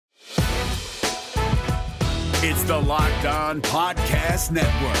It's the Locked On Podcast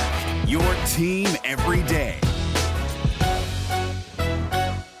Network, your team every day.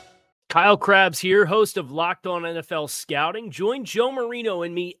 Kyle Krabs here, host of Locked On NFL Scouting. Join Joe Marino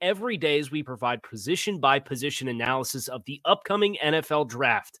and me every day as we provide position-by-position analysis of the upcoming NFL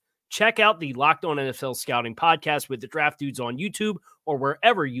Draft. Check out the Locked On NFL Scouting podcast with the Draft Dudes on YouTube or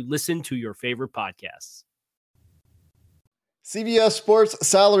wherever you listen to your favorite podcasts. CBS Sports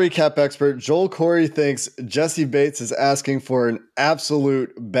salary cap expert Joel Corey thinks Jessie Bates is asking for an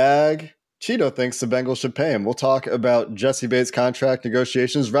absolute bag. Cheeto thinks the Bengals should pay him. We'll talk about Jessie Bates' contract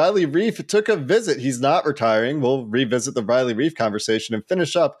negotiations. Riley Reiff took a visit. He's not retiring. We'll revisit the Riley Reiff conversation and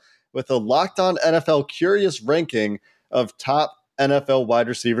finish up with a Locked On NFL Curious ranking of top NFL wide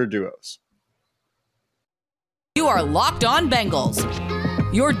receiver duos. You are Locked On Bengals,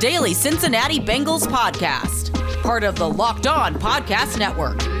 your daily Cincinnati Bengals podcast. Part of the Locked On Podcast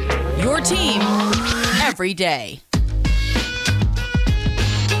Network, your team every day.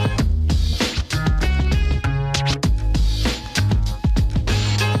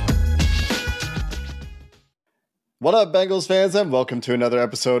 What up, Bengals fans, and welcome to another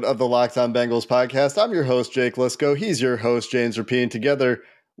episode of the Locked On Bengals podcast. I'm your host, Jake Lisco. He's your host, James Rapien. Together,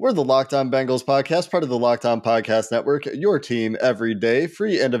 we're the Locked On Bengals podcast, part of the Locked On Podcast Network, your team every day,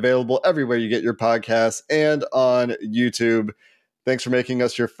 free and available everywhere you get your podcasts and on YouTube. Thanks for making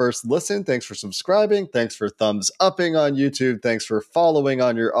us your first listen. Thanks for subscribing. Thanks for thumbs upping on YouTube. Thanks for following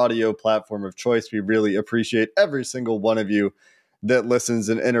on your audio platform of choice. We really appreciate every single one of you that listens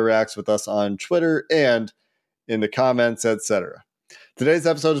and interacts with us on Twitter and in the comments, etc. Today's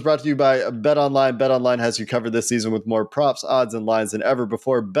episode is brought to you by BetOnline. BetOnline has you covered this season with more props, odds, and lines than ever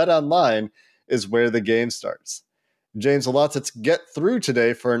before. BetOnline is where the game starts. James, a lot to get through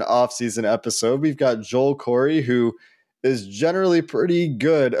today for an off-season episode. We've got Joel Corey, who is generally pretty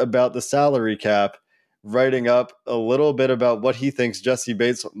good about the salary cap, writing up a little bit about what he thinks Jessie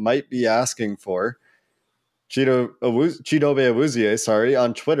Bates might be asking for. Chidobe Awuzie,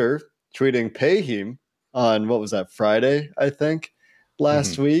 on Twitter, tweeting pay him on, what was that, Friday, I think,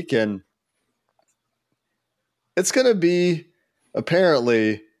 last week. And it's going to be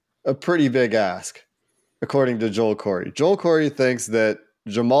apparently a pretty big ask, according to Joel Corey. Joel Corey thinks that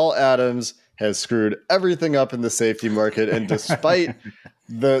Jamal Adams has screwed everything up in the safety market. And despite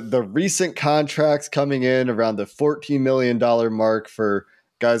the recent contracts coming in around the $14 million mark for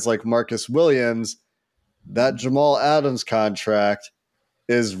guys like Marcus Williams, that Jamal Adams contract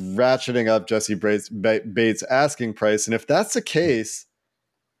is ratcheting up Jessie Bates' asking price. And if that's the case,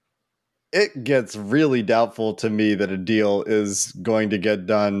 it gets really doubtful to me that a deal is going to get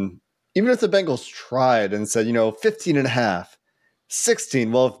done. Even if the Bengals tried and said, 15 and a half,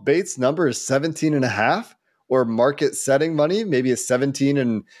 16. Well, if Bates' number is 17 and a half or market setting money, maybe a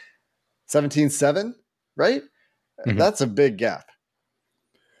 17-7, right? Mm-hmm. That's a big gap.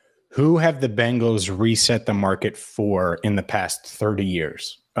 Who have the Bengals reset the market for in the past 30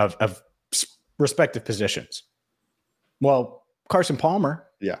 years of respective positions? Well, Carson Palmer.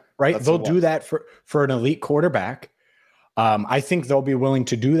 Yeah. Right. They'll do that for an elite quarterback. I think they'll be willing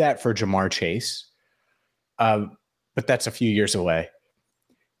to do that for Jamar Chase. But that's a few years away.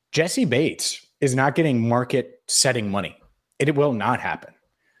 Jessie Bates is not getting market setting money. It will not happen.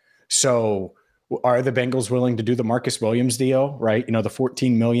 So are the Bengals willing to do the Marcus Williams deal, right? The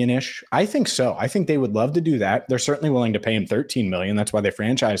 14 million-ish? I think so. I think they would love to do that. They're certainly willing to pay him 13 million. That's why they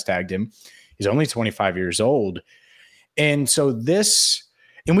franchise tagged him. He's only 25 years old. And so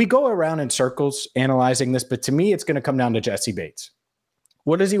and we go around in circles analyzing this, but to me, it's going to come down to Jessie Bates.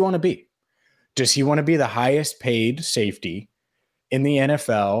 What does he want to be? Does he want to be the highest paid safety in the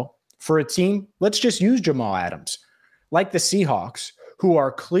NFL for a team? Let's just use Jamal Adams, like the Seahawks, who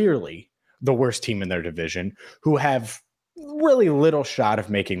are clearly the worst team in their division, who have really little shot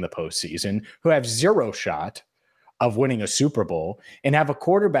of making the postseason, who have zero shot of winning a Super Bowl, and have a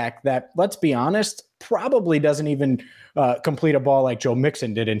quarterback that, let's be honest, probably doesn't even complete a ball like Joe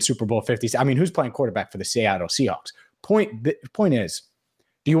Mixon did in Super Bowl 50. I mean, who's playing quarterback for the Seattle Seahawks? Point is,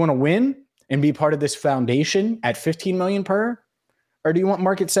 do you want to win and be part of this foundation at $15 million per, or do you want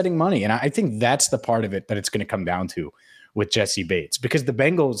market setting money? And I think that's the part of it that it's going to come down to with Jessie Bates, because the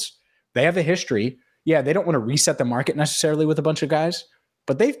Bengals, they have a history. Yeah, they don't want to reset the market necessarily with a bunch of guys,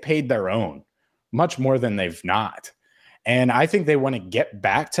 but they've paid their own much more than they've not. And I think they want to get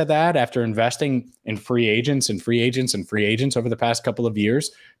back to that after investing in free agents over the past couple of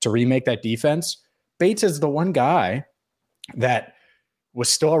years to remake that defense. Bates is the one guy that was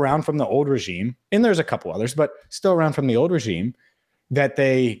still around from the old regime, and there's a couple others, but still around from the old regime, that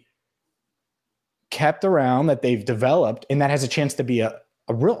they kept around, that they've developed, and that has a chance to be a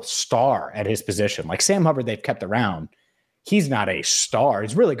a real star at his position. Like Sam Hubbard, they've kept around. He's not a star.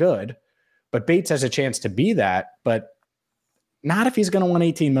 He's really good, but Bates has a chance to be that, but not if he's going to win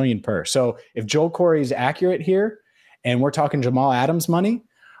 $18 million per. So if Joel Corey is accurate here and we're talking Jamal Adams money,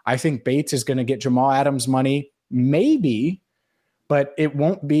 I think Bates is going to get Jamal Adams money, maybe, but it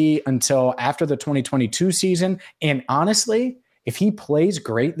won't be until after the 2022 season. And honestly, if he plays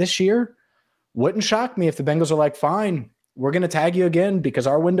great this year, wouldn't shock me if the Bengals are like, fine, we're going to tag you again because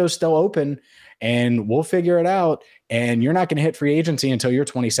our window's still open and we'll figure it out. And you're not going to hit free agency until you're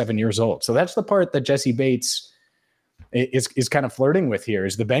 27 years old. So that's the part that Jessie Bates is kind of flirting with here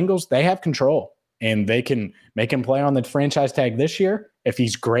is the Bengals, they have control and they can make him play on the franchise tag this year. If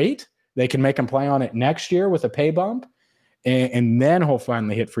he's great, they can make him play on it next year with a pay bump. And then he'll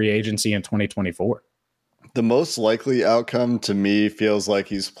finally hit free agency in 2024. The most likely outcome to me feels like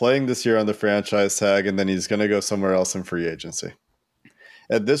he's playing this year on the franchise tag and then he's going to go somewhere else in free agency.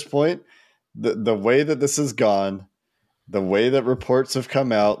 At this point, the way that this has gone, the way that reports have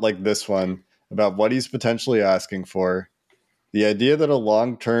come out like this one about what he's potentially asking for, the idea that a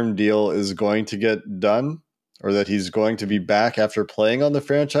long-term deal is going to get done or that he's going to be back after playing on the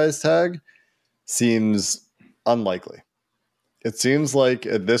franchise tag seems unlikely. It seems like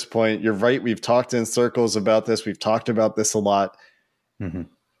at this point, you're right. We've talked in circles about this. We've talked about this a lot. Mm-hmm.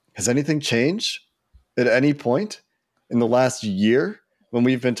 Has anything changed at any point in the last year when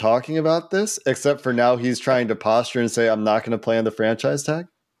we've been talking about this, except for now he's trying to posture and say, I'm not going to play on the franchise tag?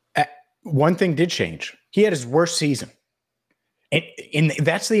 One thing did change. He had his worst season. And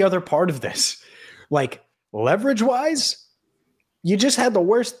that's the other part of this. Like leverage-wise, you just had the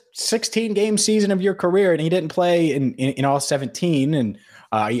worst 16-game season of your career, and he didn't play in all 17. And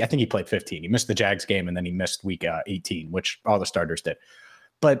I think he played 15. He missed the Jags game, and then he missed week 18, which all the starters did.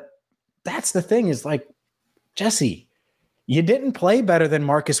 But that's the thing is like, Jesse, you didn't play better than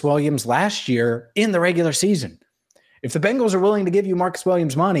Marcus Williams last year in the regular season. If the Bengals are willing to give you Marcus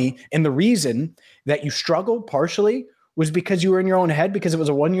Williams money, and the reason that you struggled partially was because you were in your own head because it was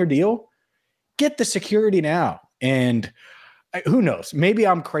a one-year deal, get the security now. And who knows? Maybe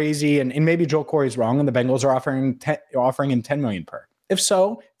I'm crazy, and maybe Joel Corey's wrong, and the Bengals are offering him $10 million per. If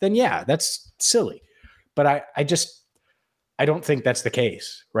so, then yeah, that's silly. But I don't think that's the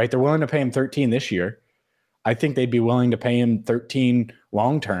case, right? They're willing to pay him 13 this year. I think they'd be willing to pay him 13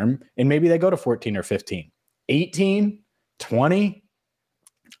 long term, and maybe they go to 14 or 15. 18, 20.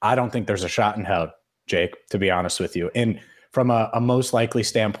 I don't think there's a shot in hell, Jake, to be honest with you. And from a most likely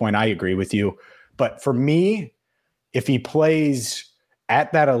standpoint, I agree with you. But for me, if he plays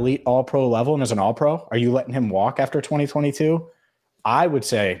at that elite all-pro level and is an all-pro, are you letting him walk after 2022? I would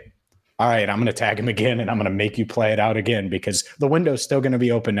say, all right, I'm going to tag him again, and I'm going to make you play it out again because the window's still going to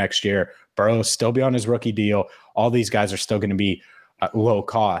be open next year. Burrow's still be on his rookie deal. All these guys are still going to be low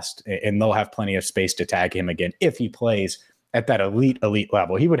cost, and they'll have plenty of space to tag him again if he plays at that elite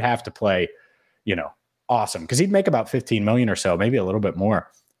level. He would have to play, awesome, because he'd make about $15 million or so, maybe a little bit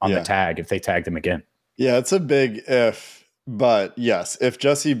more on the tag if they tagged him again. Yeah, it's a big if, but yes, if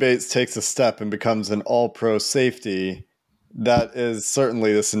Jessie Bates takes a step and becomes an all-pro safety, that is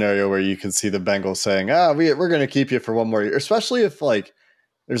certainly the scenario where you can see the Bengals saying, we're going to keep you for one more year, especially if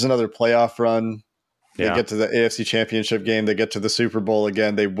there's another playoff run. They get to the AFC Championship game. They get to the Super Bowl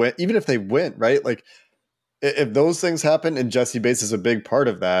again. They win, even if they win, right? Like if those things happen and Jessie Bates is a big part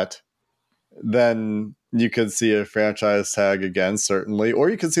of that, then you could see a franchise tag again, certainly, or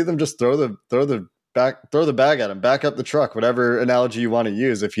you could see them just throw the bag at him, back up the truck, whatever analogy you want to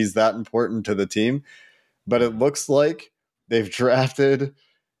use, if he's that important to the team. But it looks like they've drafted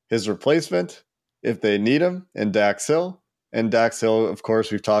his replacement if they need him in Dax Hill. And Dax Hill, of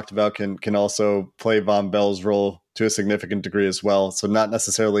course, we've talked about can also play Von Bell's role to a significant degree as well. So not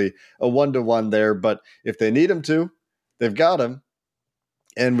necessarily a one-to-one there, but if they need him to, they've got him.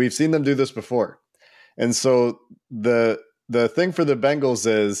 And we've seen them do this before. And so the thing for the Bengals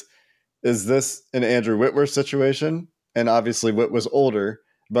is this an Andrew Whitworth situation? And obviously Whit was older,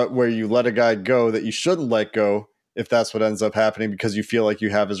 but where you let a guy go that you shouldn't let go if that's what ends up happening because you feel like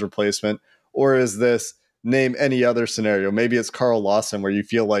you have his replacement? Or is this name any other scenario? Maybe it's Carl Lawson where you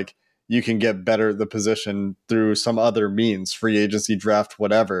feel like you can get better the position through some other means, free agency, draft,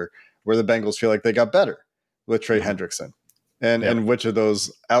 whatever, where the Bengals feel like they got better with Trey Hendrickson. And which of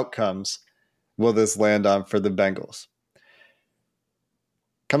those outcomes will this land on for the Bengals?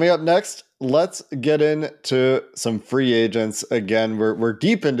 Coming up next, let's get into some free agents. Again, we're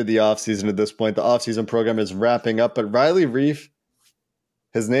deep into the offseason at this point. The offseason program is wrapping up, but Riley Reiff,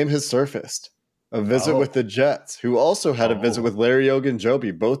 his name has surfaced. A visit with the Jets, who also had a visit with Larry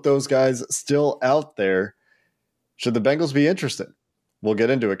Ogunjobi. Both those guys still out there. Should the Bengals be interested We'll get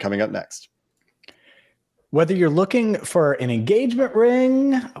into it coming up next. Whether you're looking for an engagement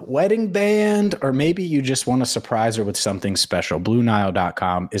ring, a wedding band, or maybe you just want to surprise her with something special,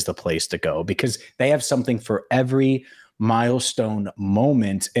 BlueNile.com is the place to go because they have something for every milestone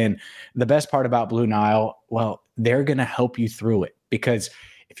moment. And the best part about Blue Nile, well, they're going to help you through it because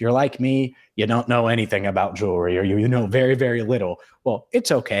if you're like me, you don't know anything about jewelry or you know very, very little. Well,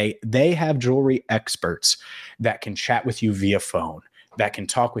 it's okay. They have jewelry experts that can chat with you via phone, that can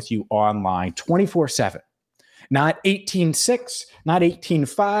talk with you online 24/7. Not 18/6, not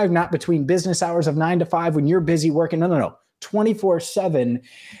 18/5, not between business hours of 9 to 5 when you're busy working. No. 24/7.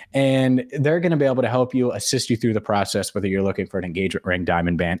 And they're going to be able to help you, assist you through the process, whether you're looking for an engagement ring,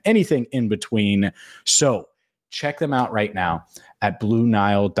 diamond band, anything in between. So check them out right now at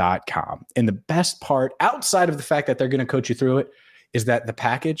BlueNile.com. And the best part, outside of the fact that they're going to coach you through it, is that the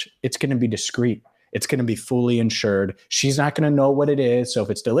package, it's going to be discreet. It's going to be fully insured. She's not going to know what it is. So if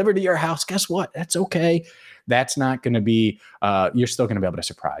it's delivered to your house, guess what? That's okay. That's not going to be, you're still going to be able to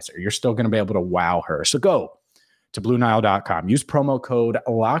surprise her. You're still going to be able to wow her. So go to BlueNile.com. Use promo code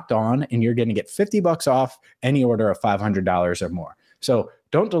LOCKEDON, and you're going to get $50 off any order of $500 or more. So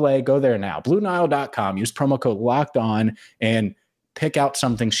don't delay. Go there now. BlueNile.com. Use promo code LOCKEDON and pick out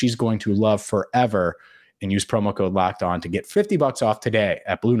something she's going to love forever and use promo code LOCKEDON to get $50 off today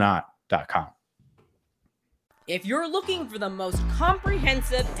at BlueNile.com. If you're looking for the most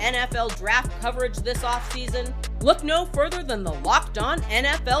comprehensive NFL draft coverage this offseason, look no further than the Locked On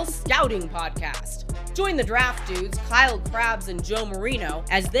NFL Scouting Podcast. Join the draft dudes, Kyle Krabs and Joe Marino,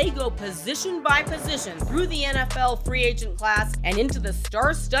 as they go position by position through the NFL free agent class and into the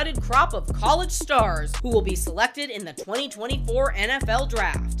star-studded crop of college stars who will be selected in the 2024 NFL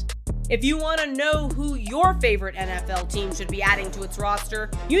Draft. If you want to know who your favorite NFL team should be adding to its roster,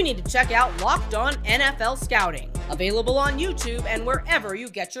 you need to check out Locked On NFL Scouting, available on YouTube and wherever you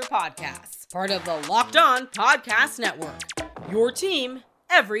get your podcasts. Part of the Locked On Podcast Network, your team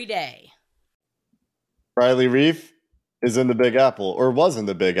every day. Riley Reiff is in the Big Apple, or was in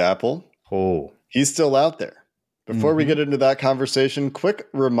the Big Apple. Oh, he's still out there. Before we get into that conversation, quick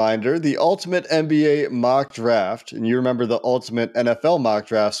reminder, the Ultimate NBA Mock Draft, and you remember the Ultimate NFL Mock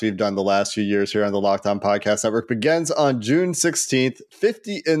Drafts we've done the last few years here on the Locked On Podcast Network, begins on June 16th.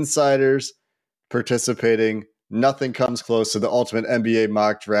 50 insiders participating. Nothing comes close to the Ultimate NBA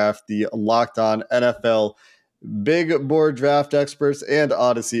Mock Draft. The Locked On NFL Big Board Draft experts and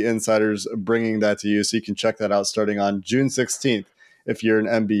Odyssey insiders bringing that to you, so you can check that out starting on June 16th if you're an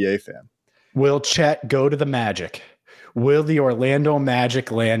NBA fan. Will Chet go to the Magic? Will the Orlando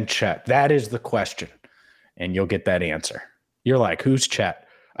Magic land Chet? That is the question. And you'll get that answer. You're like, who's Chet?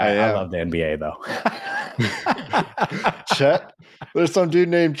 I love the NBA, though. Chet? There's some dude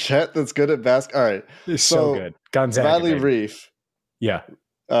named Chet that's good at basketball. All right. He's so good. Gonzaga. Riley Reiff. Yeah.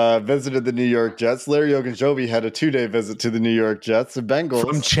 Visited the New York Jets. Larry Ogunjobi had a 2-day visit to the New York Jets. The Bengals.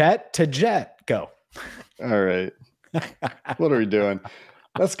 From Chet to Jet. Go. All right. What are we doing?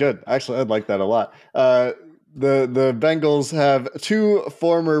 That's good. Actually, I'd like that a lot. The Bengals have two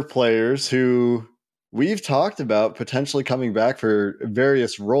former players who we've talked about potentially coming back for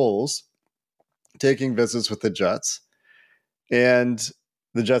various roles, taking visits with the Jets. And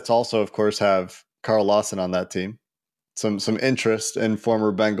the Jets also, of course, have Carl Lawson on that team. Some interest in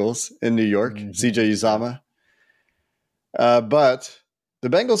former Bengals in New York, CJ Uzomah. But the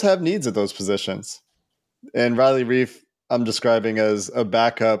Bengals have needs at those positions. And Riley Reiff, I'm describing as a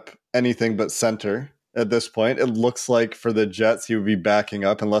backup, anything but center at this point. It looks like for the Jets, he would be backing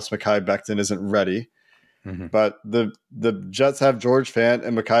up unless Mekhi Becton isn't ready. But the Jets have George Fant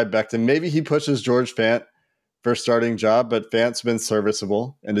and Mekhi Becton. Maybe he pushes George Fant for a starting job, but Fant's been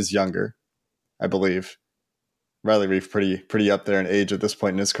serviceable and is younger, I believe. Riley Reiff pretty up there in age at this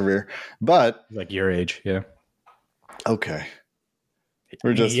point in his career. But like your age, yeah. Okay.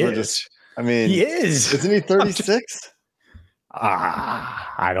 We're just I mean, he is. Isn't he 36?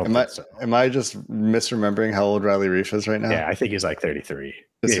 I don't think so. Am I just misremembering how old Riley Reiff is right now? Yeah, I think he's like 33.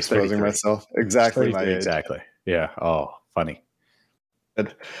 Just exposing myself. Exactly my age. Exactly. Yeah. Oh, funny.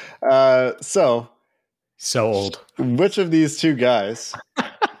 Good. So old. Which of these two guys,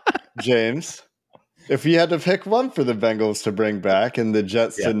 James, if you had to pick one for the Bengals to bring back and the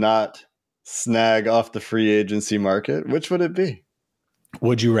Jets to not snag off the free agency market, which would it be?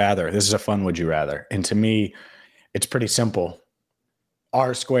 Would you rather? This is a fun would you rather. And to me, it's pretty simple.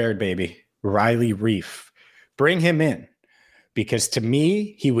 R squared, baby. Riley Reiff. Bring him in. Because to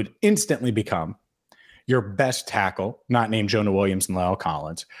me, he would instantly become your best tackle, not named Jonah Williams and Lyle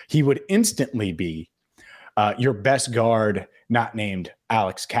Collins. He would instantly be your best guard, not named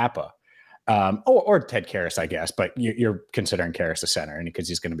Alex Kappa. Or Ted Karras, I guess, but you're considering Karras a center, and because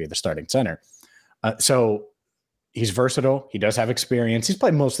he's going to be the starting center. So he's versatile. He does have experience. He's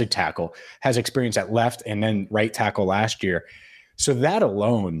played mostly tackle, has experience at left and then right tackle last year. So that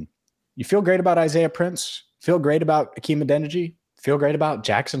alone, you feel great about Isaiah Prince, feel great about Akeem Adeniji, feel great about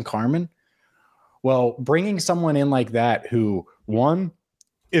Jackson Carman. Well, bringing someone in like that who, one,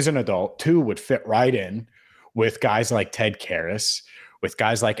 is an adult, two, would fit right in with guys like Ted Karras, with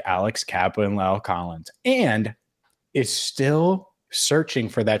guys like Alex Kappa and Lyle Collins, and is still searching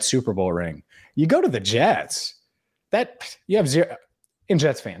for that Super Bowl ring. You go to the Jets, that you have zero. In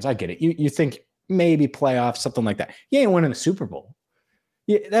Jets fans, I get it. You think maybe playoffs, something like that. You ain't winning a Super Bowl.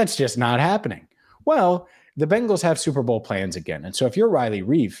 That's just not happening. Well, the Bengals have Super Bowl plans again. And so if you're Riley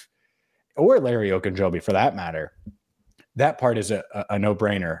Reiff, or Larry Ogunjobi for that matter, that part is a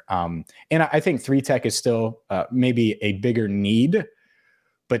no-brainer. And I think 3-tech is still maybe a bigger need.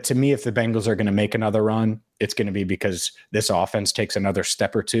 But to me, if the Bengals are going to make another run, it's going to be because this offense takes another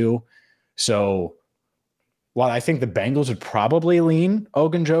step or two. So while I think the Bengals would probably lean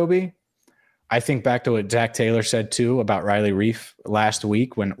Ogunjobi, I think back to what Zach Taylor said too about Riley Reiff last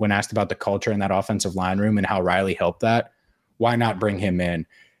week when asked about the culture in that offensive line room and how Riley helped that. Why not bring him in,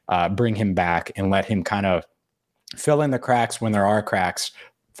 bring him back, and let him kind of fill in the cracks when there are cracks?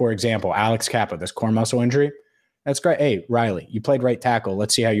 For example, Alex Kappa, this core muscle injury. That's great. Hey, Riley, you played right tackle.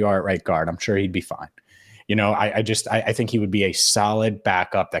 Let's see how you are at right guard. I'm sure he'd be fine. You know, I think he would be a solid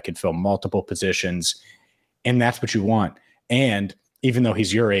backup that could fill multiple positions, and that's what you want. And even though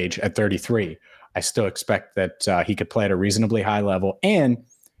he's your age at 33, I still expect that he could play at a reasonably high level and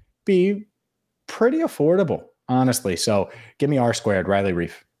be pretty affordable, honestly. So give me R squared, Riley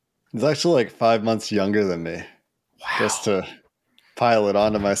Reiff. He's actually like 5 months younger than me. Wow. Just to pile it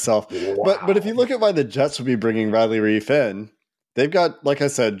onto myself. Wow. But if you look at why the Jets would be bringing Riley Reiff in, they've got, like I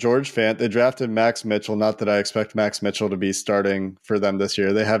said, George Fant. They drafted Max Mitchell. Not that I expect Max Mitchell to be starting for them this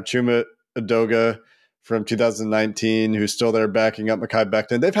year. They have Chuma Edoga from 2019, who's still there backing up Mekhi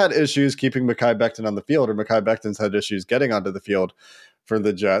Becton. They've had issues keeping Mekhi Becton on the field, or Mekhi Becton's had issues getting onto the field for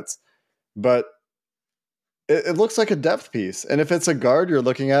the Jets. But it looks like a depth piece. And if it's a guard you're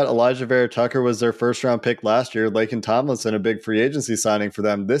looking at, Elijah Vera Tucker was their first-round pick last year. Laken Tomlinson, a big free agency signing for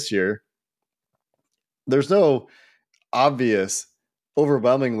them this year. There's no obvious,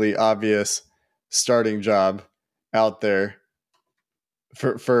 overwhelmingly obvious starting job out there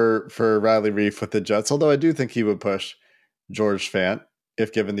for Riley Reiff with the Jets, although I do think he would push George Fant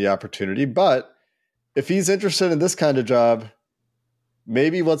if given the opportunity. But if he's interested in this kind of job,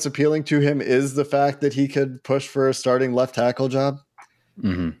 maybe what's appealing to him is the fact that he could push for a starting left tackle job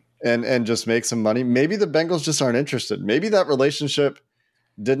and just make some money. Maybe the Bengals just aren't interested. Maybe that relationship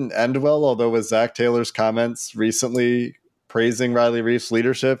didn't end well, although with Zach Taylor's comments recently praising Riley Reiff's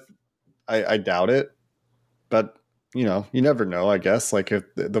leadership, I doubt it. But you know, you never know, I guess, like if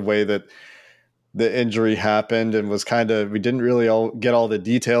the way that the injury happened and was kind of, we didn't really get all the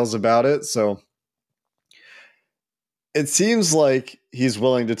details about it. So it seems like he's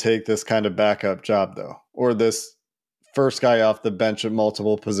willing to take this kind of backup job though, or this first guy off the bench at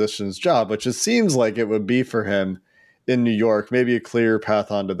multiple positions job, which it seems like it would be for him in New York, maybe a clear path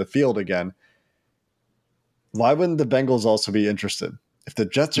onto the field again. Why wouldn't the Bengals also be interested? If the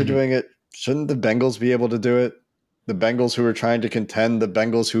Jets are doing it, shouldn't the Bengals be able to do it? The Bengals who are trying to contend, the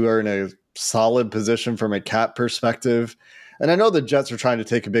Bengals who are in a solid position from a cap perspective. And I know the Jets are trying to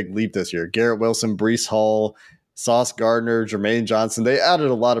take a big leap this year. Garrett Wilson, Breece Hall, Sauce Gardner, Jermaine Johnson. They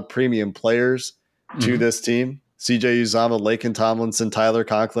added a lot of premium players to this team. CJ Uzomah, Laken Tomlinson, Tyler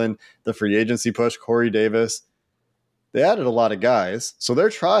Conklin, the free agency push, Corey Davis. They added a lot of guys. So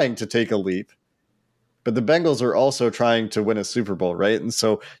they're trying to take a leap. But the Bengals are also trying to win a Super Bowl, right? And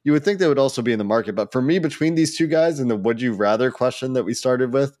so you would think they would also be in the market. But for me, between these two guys and the would you rather question that we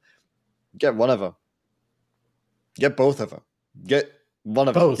started with, get one of them. Get both of them. Get one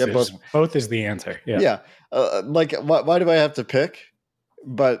of them. Get both. Both is the answer. Yeah. Like, why do I have to pick?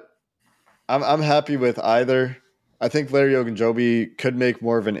 But I'm happy with either. I think Larry Ogunjobi could make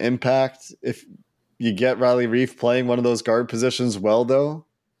more of an impact if you get Riley Reiff playing one of those guard positions well, though.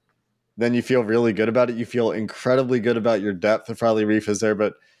 Then you feel really good about it. You feel incredibly good about your depth if Riley Reiff is there,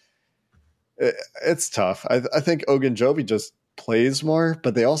 but it's tough. I think Ogunjobi just plays more,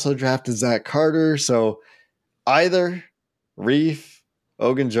 but they also drafted Zach Carter. So either Reiff,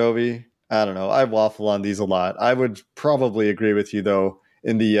 Ogunjobi, I don't know. I waffle on these a lot. I would probably agree with you, though,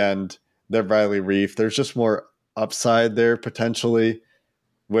 in the end, that Riley Reiff, there's just more upside there potentially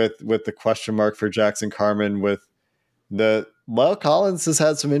with the question mark for Jackson Carman, with the Lyle Collins has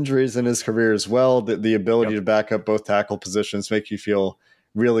had some injuries in his career as well. The ability to back up both tackle positions make you feel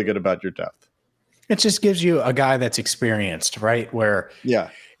really good about your depth. It just gives you a guy that's experienced, right? Where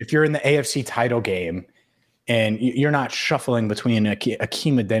if you're in the AFC title game and you're not shuffling between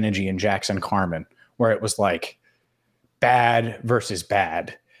Akeem Adeniji and Jackson Carman, where it was like bad versus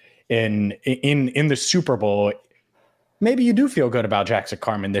bad. In the Super Bowl, maybe you do feel good about Jackson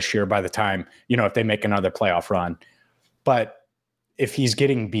Carman this year by the time, if they make another playoff run. But if he's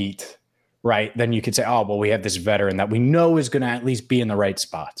getting beat, right, then you could say, oh, well, we have this veteran that we know is going to at least be in the right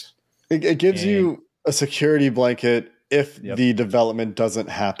spots. It gives you a security blanket if the development doesn't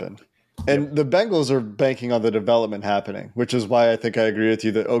happen. And the Bengals are banking on the development happening, which is why I think I agree with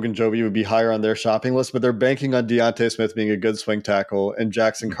you that Ogunjobi would be higher on their shopping list, but they're banking on Deontay Smith being a good swing tackle and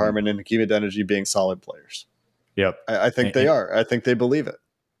Jackson Carman and Hakeem Adeniji being solid players. Yep. I think they are. I think they believe it.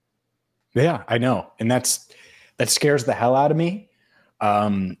 Yeah, I know. And that scares the hell out of me.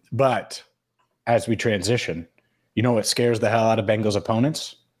 But as we transition, what scares the hell out of Bengals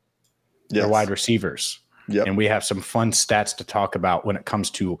opponents? Their wide receivers. Yep. And we have some fun stats to talk about when it comes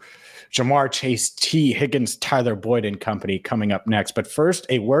to Jamar Chase, T. Higgins, Tyler Boyd and company coming up next. But first,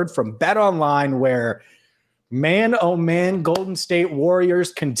 a word from BetOnline where, man, oh man, Golden State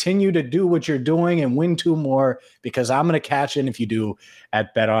Warriors, continue to do what you're doing and win 2 more, because I'm going to cash in if you do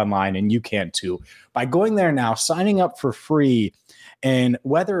at BetOnline, and you can too. By going there now, signing up for free, and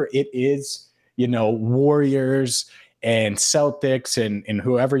whether it is, Warriors and Celtics and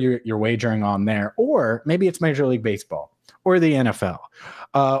whoever you're wagering on there, or maybe it's Major League Baseball or the NFL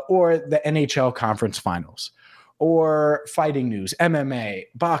or the NHL conference finals or fighting news, MMA,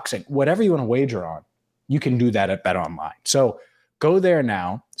 boxing, whatever you want to wager on, you can do that at BetOnline. So go there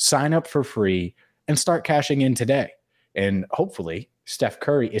now, sign up for free, and start cashing in today. And hopefully Steph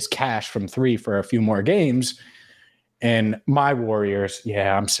Curry is cashed from 3 for a few more games. And my Warriors,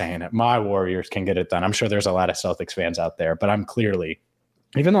 I'm saying it, my Warriors can get it done. I'm sure there's a lot of Celtics fans out there, but I'm clearly,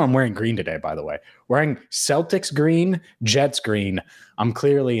 even though I'm wearing green today, by the way, wearing Celtics green, Jets green, I'm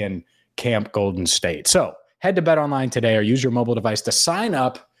clearly in Camp Golden State. So head to BetOnline today or use your mobile device to sign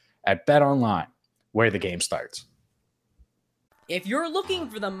up at BetOnline, where the game starts. If you're looking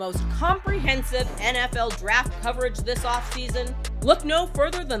for the most comprehensive NFL draft coverage this offseason, look no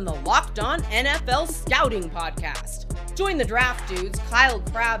further than the Locked On NFL Scouting Podcast. Join the draft dudes, Kyle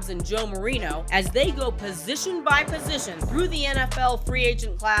Krabs and Joe Marino, as they go position by position through the NFL free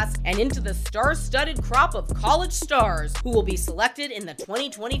agent class and into the star-studded crop of college stars who will be selected in the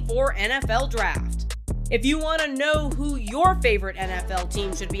 2024 NFL Draft. If you want to know who your favorite NFL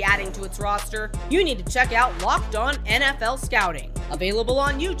team should be adding to its roster, you need to check out Locked On NFL Scouting, available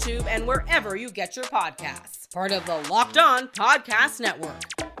on YouTube and wherever you get your podcasts. Part of the Locked On Podcast Network,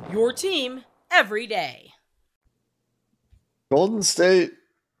 your team every day. Golden State,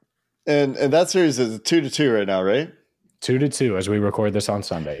 and that series is 2-2 right now, right? 2-2 as we record this on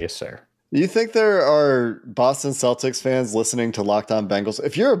Sunday. Yes, sir. You think there are Boston Celtics fans listening to Locked On Bengals?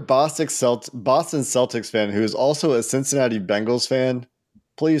 If you're a Boston Celtics fan who is also a Cincinnati Bengals fan,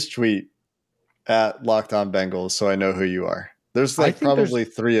 please tweet at Locked On Bengals so I know who you are. There's probably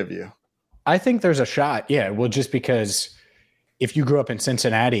 3 of you. I think there's a shot. Yeah. Well, just because if you grew up in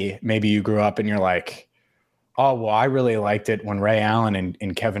Cincinnati, maybe you grew up and you're like, oh, well, I really liked it when Ray Allen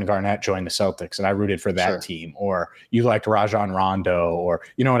and Kevin Garnett joined the Celtics, and I rooted for that team. Or you liked Rajon Rondo, or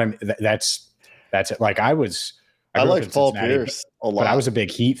you know what I mean? That's it. Like I liked Paul Pierce a lot, but I was a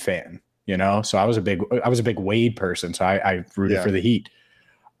big Heat fan, so I was a big Wade person. So I rooted for the Heat.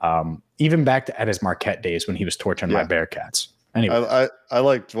 Even back at his Marquette days when he was torching my Bearcats. Anyway, I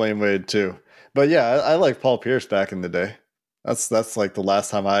liked Dwayne Wade too, but I liked Paul Pierce back in the day. That's like the last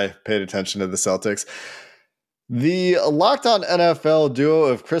time I paid attention to the Celtics. The Locked On NFL duo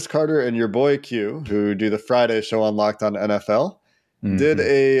of Chris Carter and your boy Q, who do the Friday show on Locked On NFL, did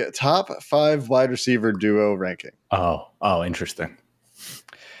a top 5 wide receiver duo ranking. Oh, interesting.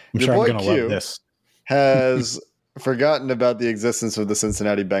 I'm sure I'm going to love this. Has forgotten about the existence of the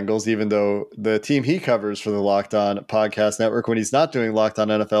Cincinnati Bengals, even though the team he covers for the Locked On Podcast Network when he's not doing Locked On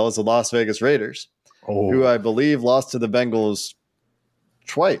NFL is the Las Vegas Raiders, who I believe lost to the Bengals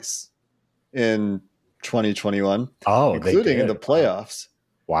twice in 2021, including in the playoffs.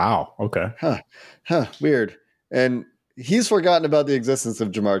 Wow. Okay. Weird. And he's forgotten about the existence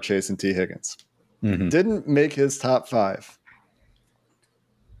of Jamar Chase and T. Higgins. Didn't make his top 5.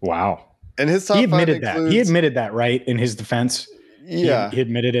 Wow. And his top 5 includes, he admitted that, right? In his defense. Yeah. He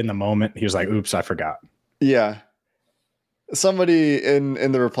admitted in the moment. He was like, oops, I forgot. Yeah. Somebody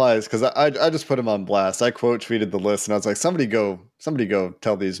in the replies, because I just put him on blast. I quote tweeted the list and I was like, somebody go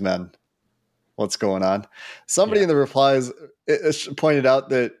tell these men what's going on. Somebody in the replies pointed out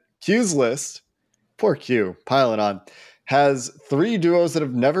that Q's list, poor Q, piling on, has three duos that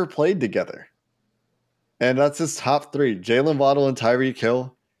have never played together. And that's his top three: Jalen Waddle and Tyreek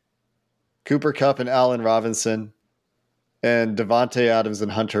Hill, Cooper Kupp and Allen Robinson, and Devontae Adams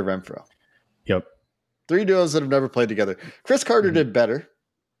and Hunter Renfrow. Yep. Three duos that have never played together. Chris Carter did better.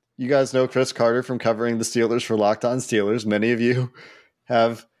 You guys know Chris Carter from covering the Steelers for Locked On Steelers. Many of you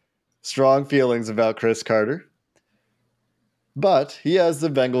have strong feelings about Chris Carter. But he has the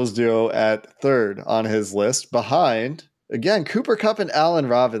Bengals duo at third on his list, behind, again, Cooper Kupp and Allen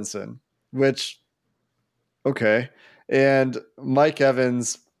Robinson, which, okay, and Mike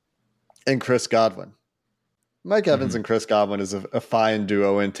Evans and Chris Godwin. Mike Evans and Chris Godwin is a fine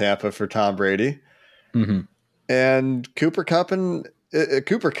duo in Tampa for Tom Brady. And Cooper Kupp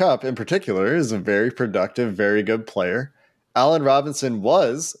in particular is a very productive, very good player. Allen Robinson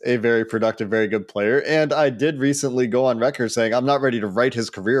was a very productive, very good player. And I did recently go on record saying I'm not ready to write his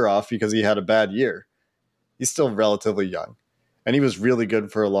career off because he had a bad year. He's still relatively young, and he was really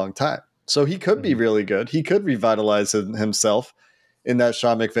good for a long time. So he could be really good. He could revitalize himself in that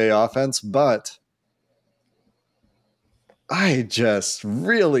Sean McVay offense, but I just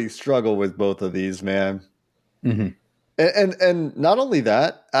really struggle with both of these, man. And not only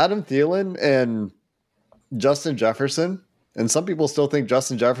that, Adam Thielen and Justin Jefferson, and some people still think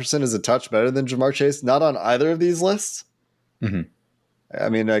Justin Jefferson is a touch better than Jamar Chase, not on either of these lists. I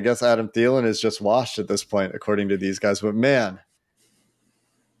mean, I guess Adam Thielen is just washed at this point, according to these guys. But man,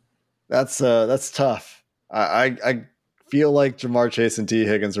 that's tough. I feel like Jamar Chase and T.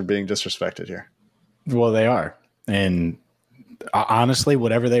 Higgins are being disrespected here. Well, they are. And honestly,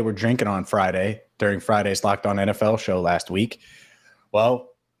 whatever they were drinking on Friday during Friday's Locked On NFL show last week, well,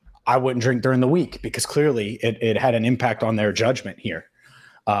 I wouldn't drink during the week because clearly it had an impact on their judgment here.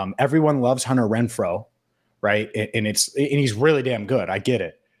 Everyone loves Hunter Renfrow, right? And he's really damn good. I get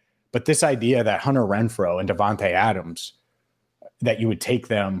it. But this idea that Hunter Renfrow and Devontae Adams, that you would take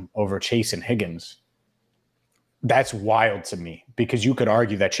them over Chase and Higgins, that's wild to me, because you could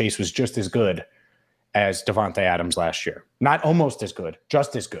argue that Chase was just as good as Devontae Adams last year. Not almost as good,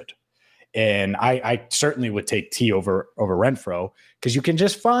 just as good. And I certainly would take T over Renfrow, because you can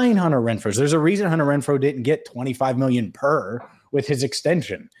just find Hunter Renfrow. There's a reason Hunter Renfrow didn't get $25 million per with his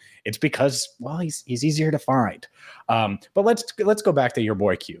extension. It's because, well, he's easier to find. But let's go back to your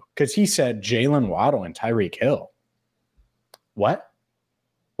boy Q, because he said Jalen Waddle and Tyreek Hill. What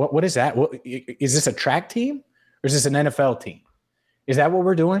is that? Is this a track team or is this an NFL team? Is that what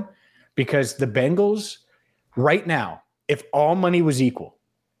we're doing? Because the Bengals right now, if all money was equal,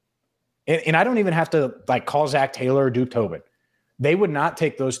 and I don't even have to like call Zach Taylor or Duke Tobin, they would not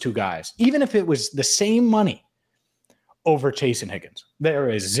take those two guys, even if it was the same money, over Chase and Higgins. There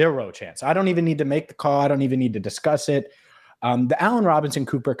is zero chance. I don't even need to make the call. I don't even need to discuss it. The Allen Robinson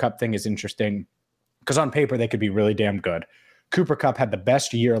Cooper Kupp thing is interesting because on paper they could be really damn good. Cooper Kupp had the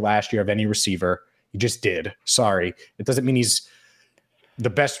best year last year of any receiver. He just did. Sorry. It doesn't mean he's the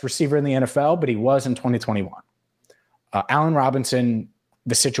best receiver in the NFL, but he was in 2021. Allen Robinson,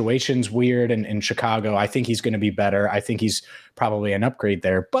 the situation's weird in Chicago. I think he's going to be better. I think he's probably an upgrade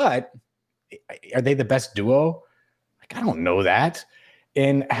there. But are they the best duo? Like, I don't know that.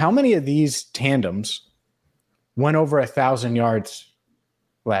 And how many of these tandems went over 1,000 yards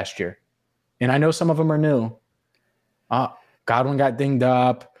last year? And I know some of them are new. Godwin got dinged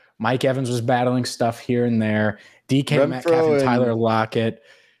up. Mike Evans was battling stuff here and there. DK Metcalf and Tyler Lockett.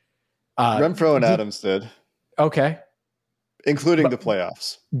 Renfrow and Adams did. Okay. Including the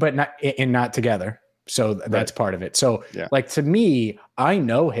playoffs. But not together. So that's part of it. So, yeah. Like, to me, I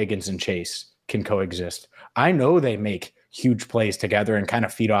know Higgins and Chase can coexist. I know they make huge plays together and kind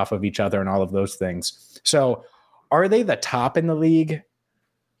of feed off of each other and all of those things. So are they the top in the league?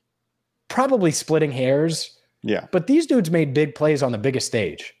 Probably splitting hairs. Yeah. But these dudes made big plays on the biggest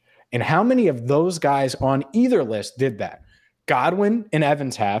stage. And how many of those guys on either list did that? Godwin and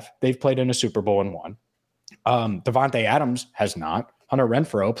Evans have. They've played in a Super Bowl and won. Devontae Adams has not. Hunter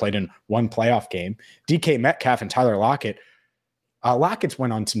Renfrow played in one playoff game. DK Metcalf and Tyler Lockett. Lockett's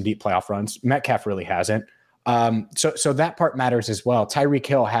went on some deep playoff runs. Metcalf really hasn't. So that part matters as well. Tyreek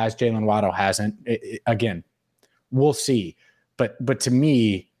Hill has. Jalen Waddle hasn't. Again, we'll see. But to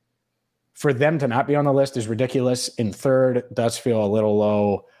me, for them to not be on the list is ridiculous. In third does feel a little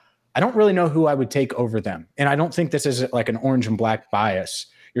low. I don't really know who I would take over them. And I don't think this is like an orange and black bias.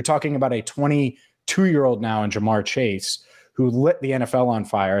 You're talking about a 22-year-old now in Jamar Chase who lit the NFL on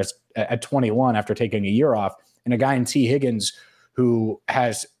fire at 21 after taking a year off, and a guy in T. Higgins who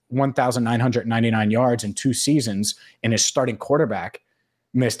has 1,999 yards in 2 seasons and is starting quarterback,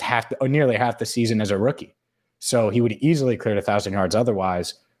 missed nearly half the season as a rookie. So he would easily clear 1,000 yards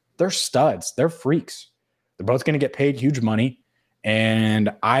otherwise. They're studs. They're freaks. They're both going to get paid huge money. And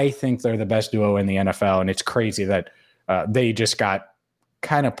I think they're the best duo in the NFL. And it's crazy that they just got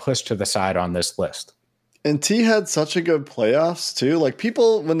kind of pushed to the side on this list. And T had such a good playoffs too. Like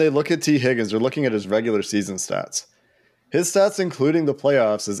people, when they look at T Higgins, they're looking at his regular season stats. His stats, including the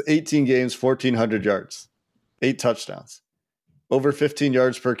playoffs, is 18 games, 1,400 yards, 8 touchdowns, over 15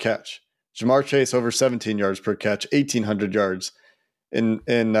 yards per catch. Jamar Chase over 17 yards per catch, 1,800 yards in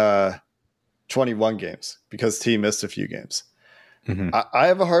 21 games because T missed a few games. Mm-hmm. I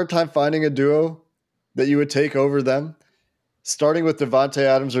have a hard time finding a duo that you would take over them. Starting with Devontae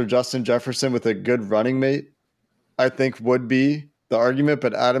Adams or Justin Jefferson with a good running mate, I think would be the argument.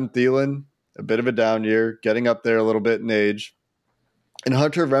 But Adam Thielen, a bit of a down year, getting up there a little bit in age. And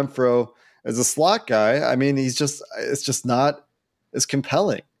Hunter Renfrow as a slot guy, I mean, it's just not as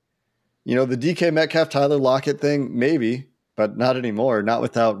compelling. You know, the DK Metcalf, Tyler Lockett thing, maybe, but not anymore, not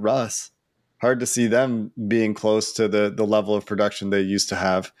without Russ. Hard to see them being close to the level of production they used to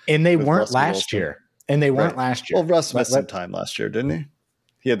have. And they weren't last year. And they weren't last year. Well, Russ missed some time last year, didn't he?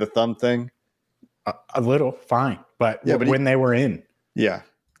 He had the thumb thing. A little, fine. But when they were in. Yeah.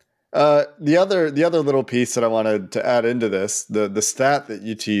 The other little piece that I wanted to add into this, the stat that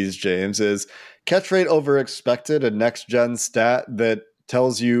you teased, James, is catch rate over expected, a next-gen stat that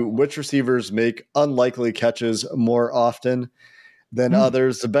tells you which receivers make unlikely catches more often than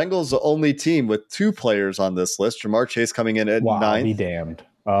others. The Bengals, the only team with 2 players on this list. Jamar Chase coming in at 9th. Be damned.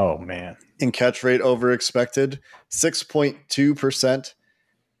 Oh, man. In catch rate over expected, 6.2%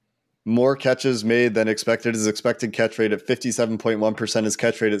 more catches made than expected. His expected catch rate at 57.1%, his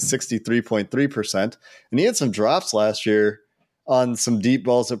catch rate at 63.3%. And he had some drops last year on some deep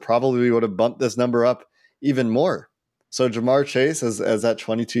balls that probably would have bumped this number up even more. So Jamar Chase, as that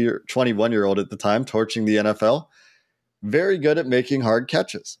 21-year-old at the time, torching the NFL, very good at making hard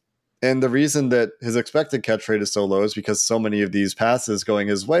catches. And the reason that his expected catch rate is so low is because so many of these passes going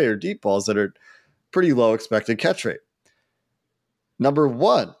his way are deep balls that are pretty low expected catch rate. Number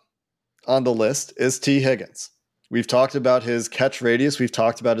 1 on the list is T. Higgins. We've talked about his catch radius. We've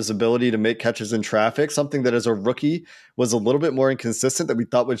talked about his ability to make catches in traffic, something that as a rookie was a little bit more inconsistent that we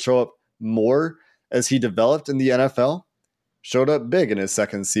thought would show up more as he developed in the NFL. Showed up big in his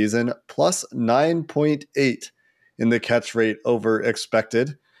second season, plus 9.8 in the catch rate over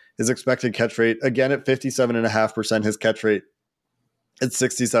expected. His expected catch rate, again, at 57.5%. His catch rate at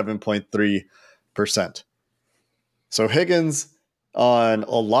 67.3%. So Higgins on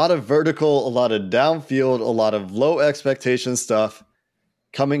a lot of vertical, a lot of downfield, a lot of low expectation stuff,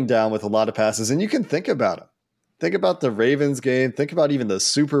 coming down with a lot of passes. And you can think about it. Think about the Ravens game. Think about even the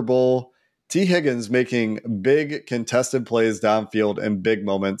Super Bowl. T. Higgins making big contested plays downfield in big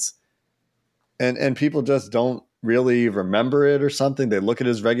moments. And people just don't really remember it or something. They look at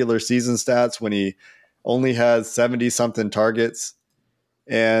his regular season stats when he only has 70-something targets.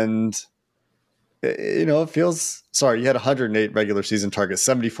 And, you know, it feels... Sorry, you had 108 regular season targets,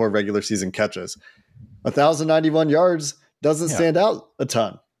 74 regular season catches. 1,091 yards doesn't stand out a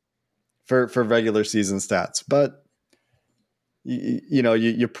ton for regular season stats. But,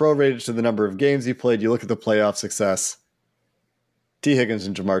 you prorate it to the number of games he played. You look at the playoff success. T. Higgins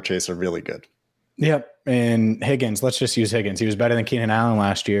and Jamar Chase are really good. Yep. And Higgins, let's just use Higgins. He was better than Keenan Allen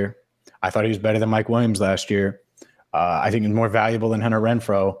last year. I thought he was better than Mike Williams last year. I think he's more valuable than Hunter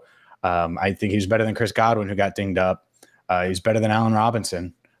Renfrow. I think he's better than Chris Godwin, who got dinged up. He's better than Allen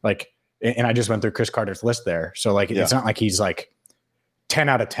Robinson. And I just went through Chris Carter's list there. So it's not like he's 10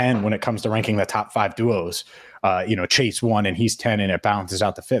 out of 10 when it comes to ranking the top 5 duos. Chase 1 and he's 10 and it balances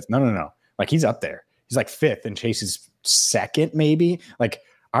out to 5th. No. He's up there. He's 5th and Chase is 2nd, maybe.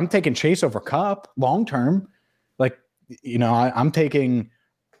 I'm taking Chase over Kupp long term. Am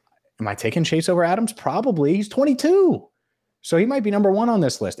I taking Chase over Adams? Probably. He's 22. So he might be number 1 on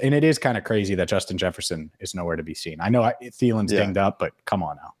this list. And it is kind of crazy that Justin Jefferson is nowhere to be seen. I know Thielen's dinged up, but come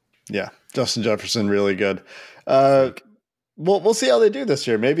on now. Yeah. Justin Jefferson, really good. We'll see how they do this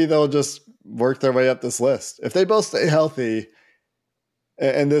year. Maybe they'll just work their way up this list. If they both stay healthy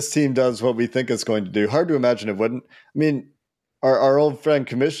and this team does what we think it's going to do, hard to imagine it wouldn't. I mean, our old friend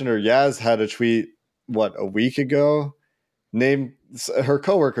Commissioner Yaz had a tweet, a week ago? Her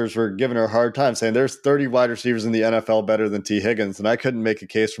coworkers were giving her a hard time saying there's 30 wide receivers in the NFL better than T. Higgins, and I couldn't make a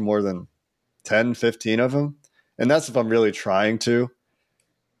case for more than 10, 15 of them. And that's if I'm really trying to.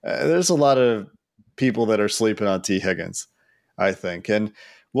 There's a lot of people that are sleeping on T. Higgins, I think. And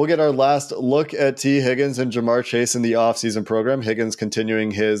we'll get our last look at T. Higgins and Jamar Chase in the offseason program. Higgins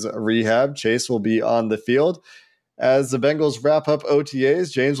continuing his rehab. Chase will be on the field. As the Bengals wrap up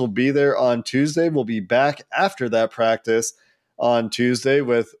OTAs, James will be there on Tuesday. We'll be back after that practice on Tuesday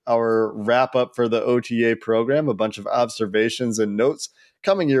with our wrap up for the OTA program, a bunch of observations and notes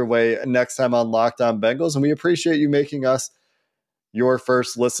coming your way next time on Locked On Bengals. And we appreciate you making us your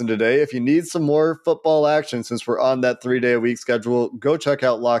first listen today. If you need some more football action, since we're on that 3-day-a-week schedule, go check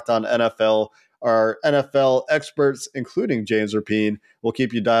out Locked On NFL. Our NFL experts, including James Rapien, will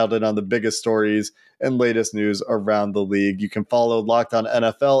keep you dialed in on the biggest stories and latest news around the league. You can follow Locked On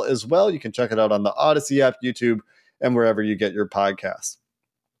NFL as well. You can check it out on the Odyssey app, YouTube, and wherever you get your podcasts.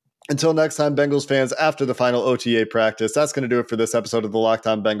 Until next time, Bengals fans, after the final OTA practice, that's going to do it for this episode of the Locked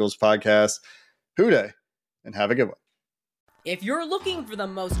On Bengals podcast. Hooday, and have a good one. If you're looking for the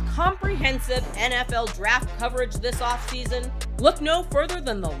most comprehensive NFL draft coverage this offseason, look no further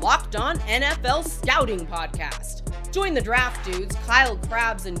than the Locked On NFL Scouting Podcast. Join the draft dudes, Kyle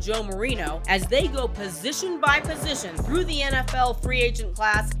Krabs and Joe Marino, as they go position by position through the NFL free agent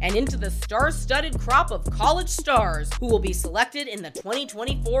class and into the star-studded crop of college stars who will be selected in the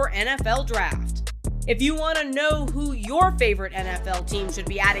 2024 NFL Draft. If you want to know who your favorite NFL team should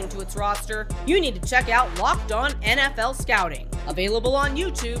be adding to its roster, you need to check out Locked On NFL Scouting, available on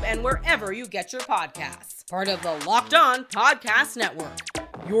YouTube and wherever you get your podcasts. Part of the Locked On Podcast Network,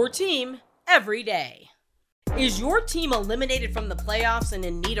 your team every day. Is your team eliminated from the playoffs and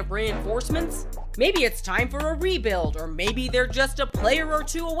in need of reinforcements? Maybe it's time for a rebuild, or maybe they're just a player or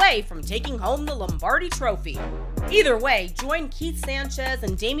two away from taking home the Lombardi Trophy. Either way, join Keith Sanchez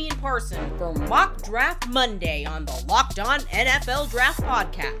and Damian Parson for Mock Draft Monday on the Locked On NFL Draft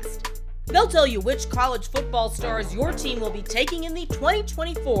Podcast. They'll tell you which college football stars your team will be taking in the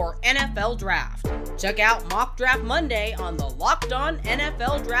 2024 NFL Draft. Check out Mock Draft Monday on the Locked On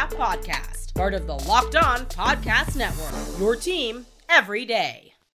NFL Draft Podcast, part of the Locked On Podcast Network, your team every day.